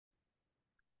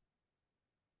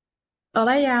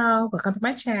Hola, y'all. Welcome to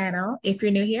my channel. If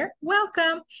you're new here,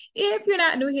 welcome. If you're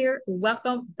not new here,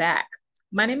 welcome back.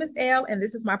 My name is Elle, and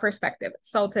this is my perspective.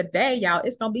 So today, y'all,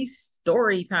 it's going to be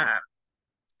story time.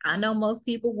 I know most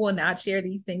people will not share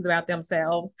these things about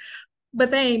themselves,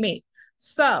 but they ain't me.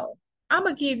 So I'm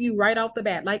going to give you right off the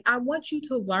bat, like, I want you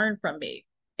to learn from me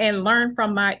and learn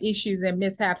from my issues and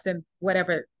mishaps and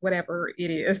whatever it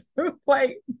is.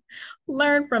 Like,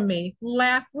 learn from me,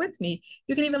 laugh with me.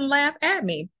 You can even laugh at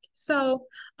me. So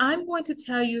I'm going to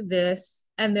tell you this,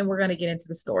 and then we're going to get into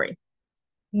the story.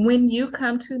 When you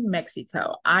come to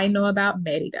Mexico, I know about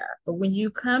Merida, but when you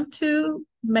come to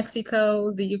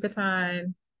Mexico, the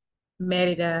Yucatan,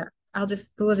 Merida, we'll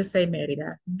just say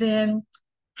Merida, then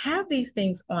have these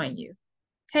things on you.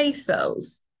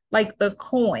 Pesos, like the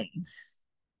coins,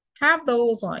 have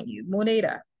those on you.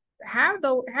 Moneda, have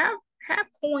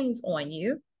coins on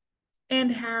you and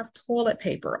have toilet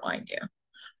paper on you.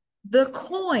 The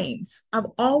coins, I've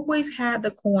always had the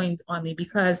coins on me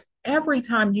because every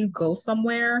time you go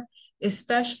somewhere,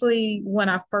 especially when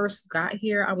I first got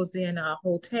here, I was in a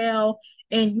hotel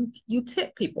and you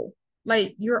tip people.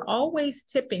 Like you're always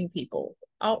tipping people,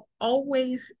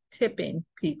 always tipping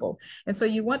people. And so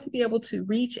you want to be able to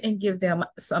reach and give them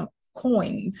some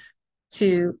coins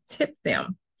to tip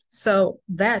them. So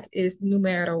that is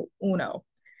numero uno.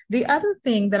 The other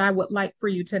thing that I would like for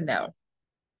you to know,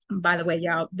 by the way,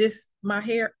 y'all, this my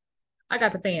hair, I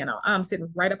got the fan on. I'm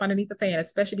sitting right up underneath the fan,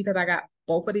 especially because I got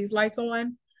both of these lights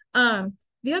on.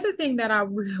 The other thing that I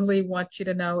really want you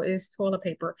to know is toilet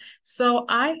paper. So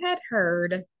I had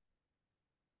heard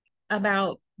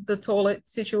about the toilet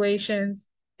situations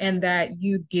and that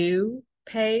you do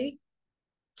pay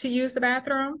to use the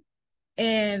bathroom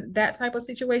and that type of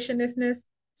situationlessness.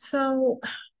 So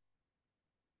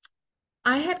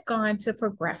I had gone to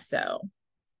Progreso.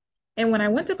 And when I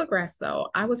went to Progreso,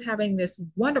 I was having this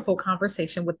wonderful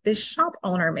conversation with this shop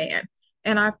owner man.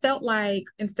 And I felt like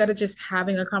instead of just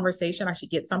having a conversation, I should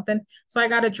get something. So I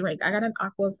got a drink. I got an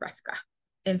aqua fresca.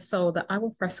 And so the aqua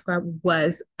fresca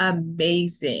was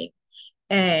amazing.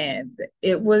 And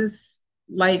it was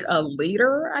like a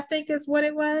liter, I think is what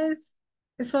it was.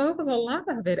 And so it was a lot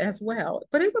of it as well.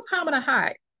 But it was Hamina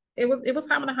hot. It was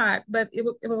Hamina hot, but it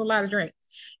was a lot of drink.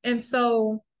 And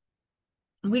so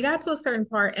we got to a certain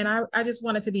part and I just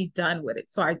wanted to be done with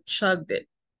it. So I chugged it.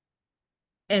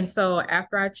 And so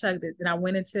after I chugged it, then I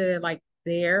went into like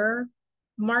their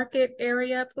market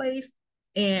area place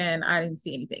and I didn't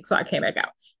see anything. So I came back out.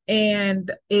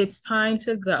 And it's time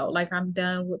to go. Like I'm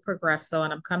done with Progresso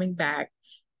and I'm coming back.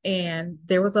 And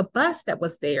there was a bus that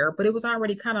was there, but it was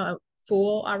already kind of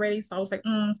full already. So I was like,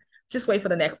 just wait for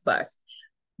the next bus.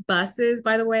 Buses,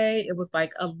 by the way, it was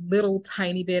like a little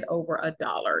tiny bit over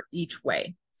 $1 each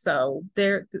way. So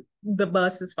the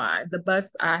bus is fine. The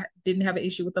bus, I didn't have an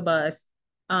issue with the bus.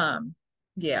 Um,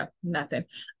 yeah, nothing.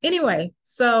 Anyway,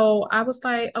 so I was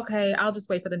like, okay, I'll just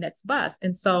wait for the next bus.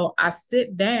 And so I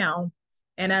sit down,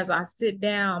 and as I sit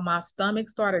down, my stomach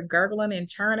started gurgling and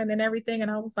churning and everything. And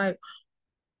I was like,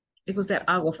 it was that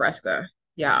agua fresca.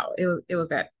 Yeah, it was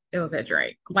that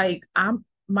drink. Like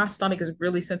my stomach is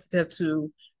really sensitive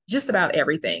to just about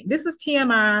everything. This is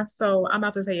TMI, so I'm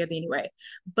about to say it anyway.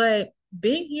 But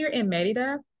being here in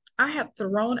Merida, I have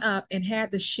thrown up and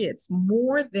had the shits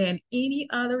more than any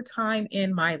other time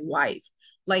in my life.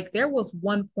 Like there was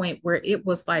one point where it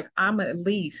was like I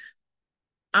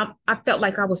felt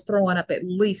like I was throwing up at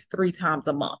least 3 times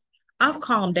a month. I've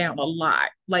calmed down a lot,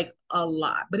 like a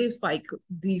lot, but it's like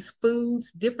these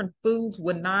foods, different foods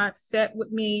would not set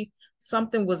with me.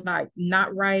 Something was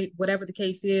not right, whatever the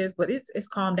case is, but it's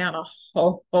calmed down a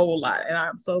whole lot. And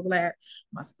I'm so glad.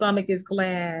 My stomach is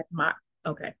glad. My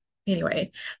okay.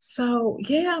 Anyway, so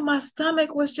yeah, my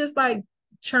stomach was just like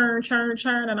churn, churn,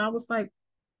 churn. And I was like,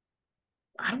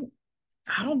 I don't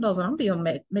I don't know that I'm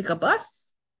gonna make a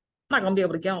bus. I'm not gonna be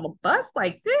able to get on a bus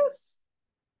like this.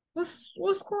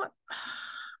 What's going?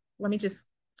 Let me just.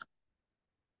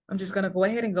 I'm just gonna go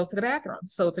ahead and go to the bathroom.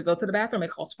 So to go to the bathroom, it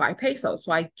costs 5 pesos.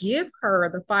 So I give her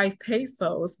the 5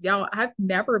 pesos. Y'all, I've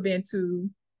never been to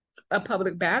a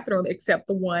public bathroom except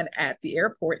the one at the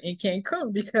airport in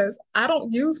Cancun because I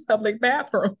don't use public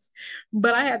bathrooms.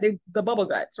 But I had the bubble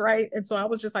guts, right? And so I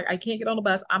was just like, I can't get on the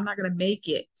bus. I'm not gonna make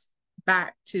it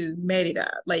back to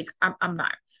Merida. Like I'm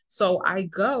not. So I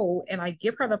go and I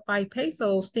give her the 5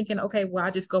 pesos, thinking, okay, well,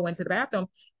 I just go into the bathroom.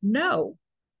 No,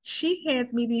 she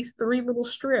hands me these 3 little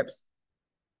strips.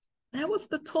 That was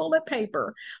the toilet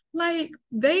paper. Like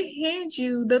they hand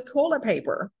you the toilet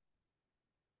paper.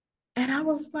 And I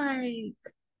was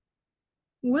like,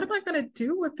 what am I gonna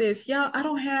do with this? Y'all, I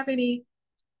don't have any.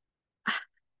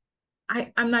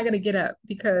 I'm not gonna get up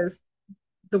because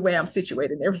the way I'm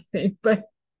situated and everything, but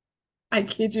I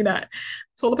kid you not.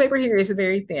 Toilet paper here is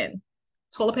very thin.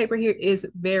 Toilet paper here is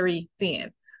very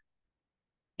thin.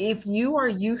 If you are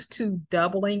used to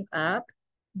doubling up,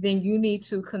 then you need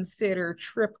to consider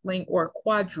tripling or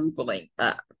quadrupling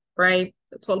up, right?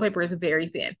 The toilet paper is very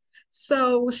thin.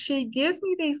 So she gives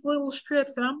me these little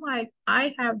strips, and I'm like,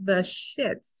 I have the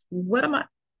shits. What am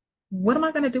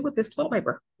I gonna do with this toilet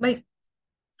paper? Like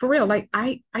for real, like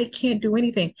I can't do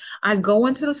anything. I go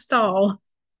into the stall,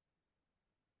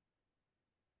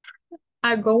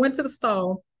 I go into the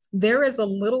stall. There is a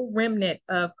little remnant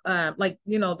of like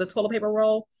the toilet paper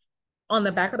roll on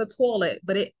the back of the toilet,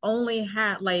 but it only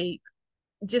had like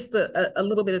just a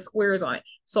little bit of squares on it.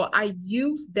 So I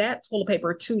used that toilet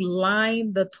paper to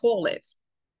line the toilets.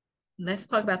 Let's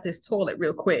talk about this toilet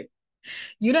real quick.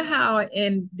 You know how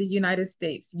in the United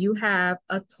States you have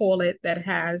a toilet that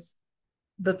has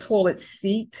the toilet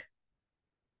seat,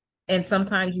 and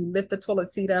sometimes you lift the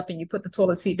toilet seat up and you put the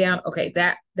toilet seat down. Okay,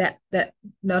 that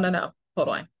no, no, no. Hold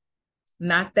on.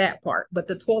 Not that part, but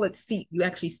the toilet seat. You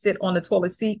actually sit on the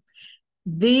toilet seat.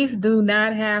 These do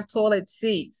not have toilet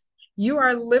seats. You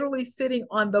are literally sitting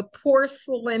on the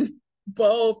porcelain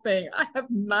bowl thing. I have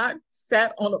not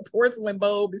sat on a porcelain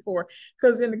bowl before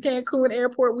because in the Cancun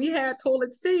airport, we had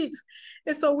toilet seats.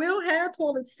 And so we don't have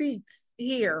toilet seats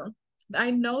here. I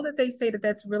know that they say that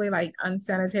that's really like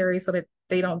unsanitary, so that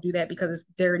they don't do that because it's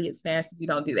dirty, it's nasty. You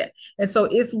don't do that. And so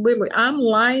it's literally, I'm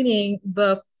lining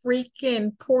the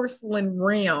freaking porcelain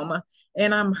rim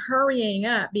and I'm hurrying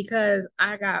up because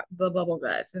I got the bubble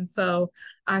guts. And so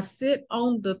I sit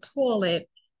on the toilet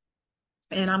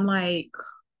and I'm like,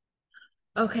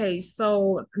 okay,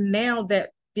 so now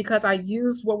that because I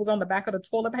used what was on the back of the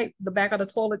toilet paper, the back of the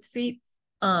toilet seat,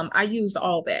 I used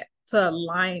all that to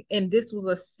line, and this was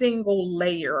a single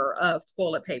layer of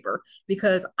toilet paper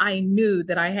because I knew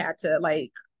that I had to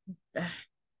like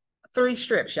 3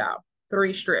 strips, y'all,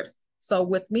 3 strips. So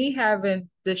with me having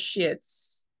the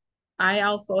shits, I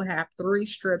also have 3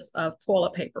 strips of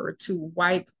toilet paper to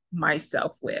wipe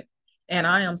myself with. And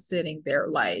I am sitting there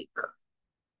like,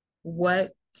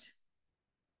 what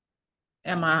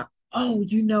am I? Oh,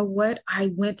 you know what?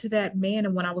 I went to that man,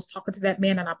 and when I was talking to that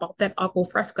man and I bought that aqua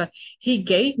fresca, he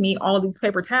gave me all these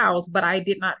paper towels, but I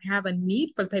did not have a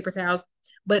need for the paper towels.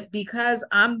 But because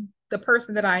I'm the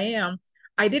person that I am,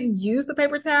 I didn't use the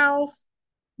paper towels,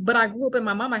 but I grew up in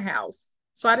my mama house.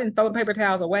 So I didn't throw the paper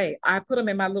towels away. I put them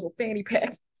in my little fanny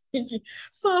pack.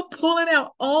 So I'm pulling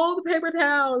out all the paper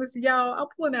towels, y'all. I'm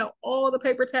pulling out all the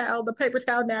paper towel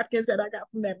napkins that I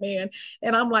got from that man.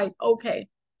 And I'm like, okay,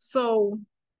 so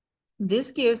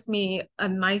this gives me a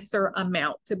nicer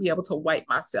amount to be able to wipe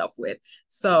myself with.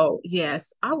 So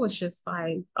yes, I was just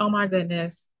like, oh my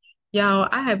goodness. Y'all,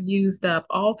 I have used up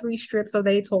all 3 strips of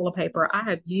their toilet paper. I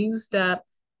have used up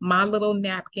my little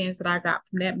napkins that I got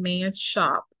from that man's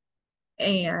shop.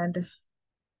 And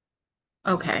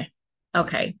okay,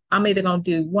 okay, I'm either gonna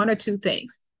do one or two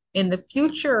things. In the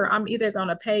future, I'm either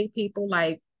gonna pay people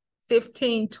like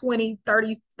 15, 20,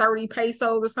 30, 30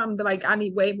 pesos or something, but like I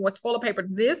need way more toilet paper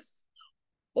than this,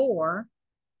 or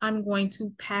I'm going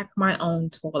to pack my own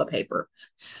toilet paper.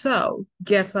 So,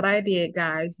 guess what I did,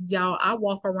 guys? Y'all, I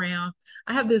walk around,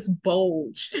 I have this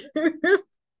bulge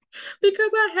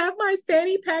because I have my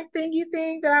fanny pack thingy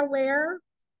thing that I wear,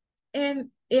 and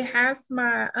it has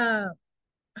my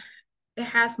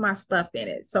stuff in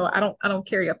it. So I don't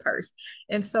carry a purse.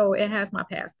 And so it has my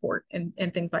passport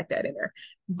and things like that in there.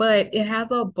 But it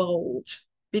has a bulge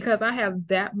because I have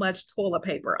that much toilet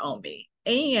paper on me.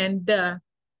 And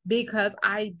because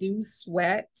I do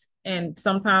sweat and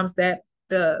sometimes that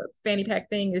the fanny pack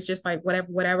thing is just like whatever,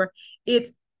 whatever.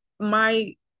 It's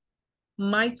my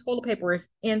my toilet paper is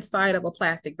inside of a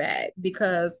plastic bag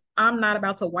because I'm not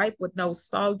about to wipe with no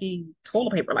soggy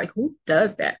toilet paper. Like who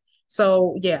does that?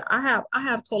 So yeah, I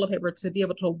have toilet paper to be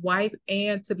able to wipe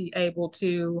and to be able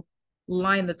to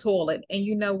line the toilet. And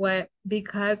you know what?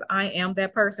 Because I am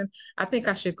that person, I think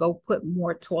I should go put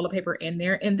more toilet paper in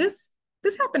there. And this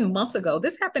happened months ago.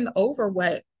 This happened over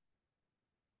what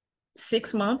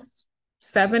 6 months,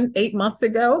 7, 8 months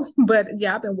ago. But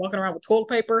yeah, I've been walking around with toilet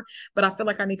paper, but I feel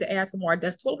like I need to add some more.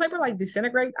 Does toilet paper like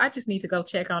disintegrate? I just need to go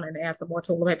check on it and add some more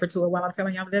toilet paper to it while I'm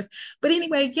telling y'all this. But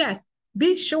anyway, yes,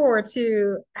 be sure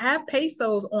to have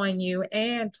pesos on you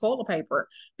and toilet paper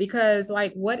because,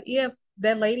 like, what if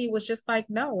that lady was just like,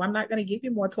 no, I'm not going to give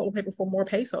you more toilet paper for more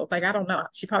pesos? Like, I don't know.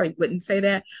 She probably wouldn't say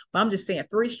that, but I'm just saying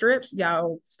 3 strips,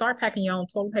 y'all start packing your own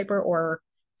toilet paper or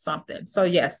something. So,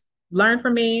 yes, learn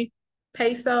from me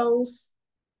pesos,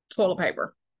 toilet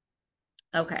paper.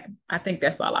 Okay, I think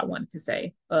that's all I wanted to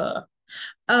say.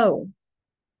 Oh,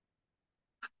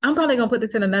 I'm probably gonna put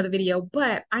this in another video,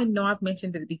 but I know I've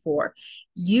mentioned it before.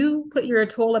 You put your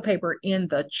toilet paper in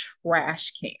the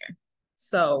trash can.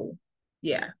 So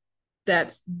yeah,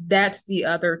 that's the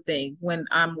other thing when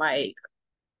I'm like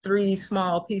three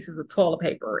small pieces of toilet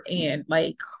paper and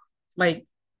like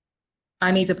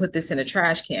I need to put this in a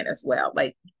trash can as well.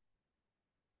 Like,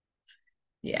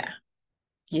 yeah,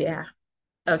 yeah.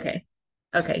 Okay.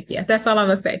 Okay, yeah, that's all I'm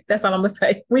gonna say. That's all I'm gonna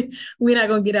say. We're not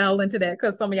gonna get all into that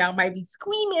because some of y'all might be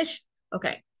squeamish.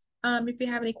 Okay. If you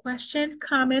have any questions,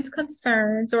 comments,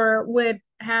 concerns, or would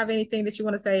have anything that you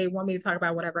want to say, want me to talk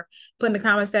about, whatever, put in the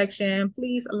comment section.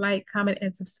 Please like, comment,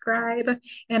 and subscribe.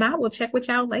 And I will check with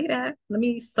y'all later. Let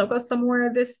me soak up some more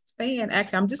of this fan.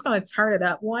 Actually, I'm just gonna turn it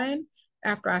up one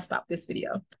after I stop this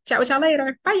video. Chat with y'all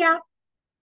later. Bye, y'all.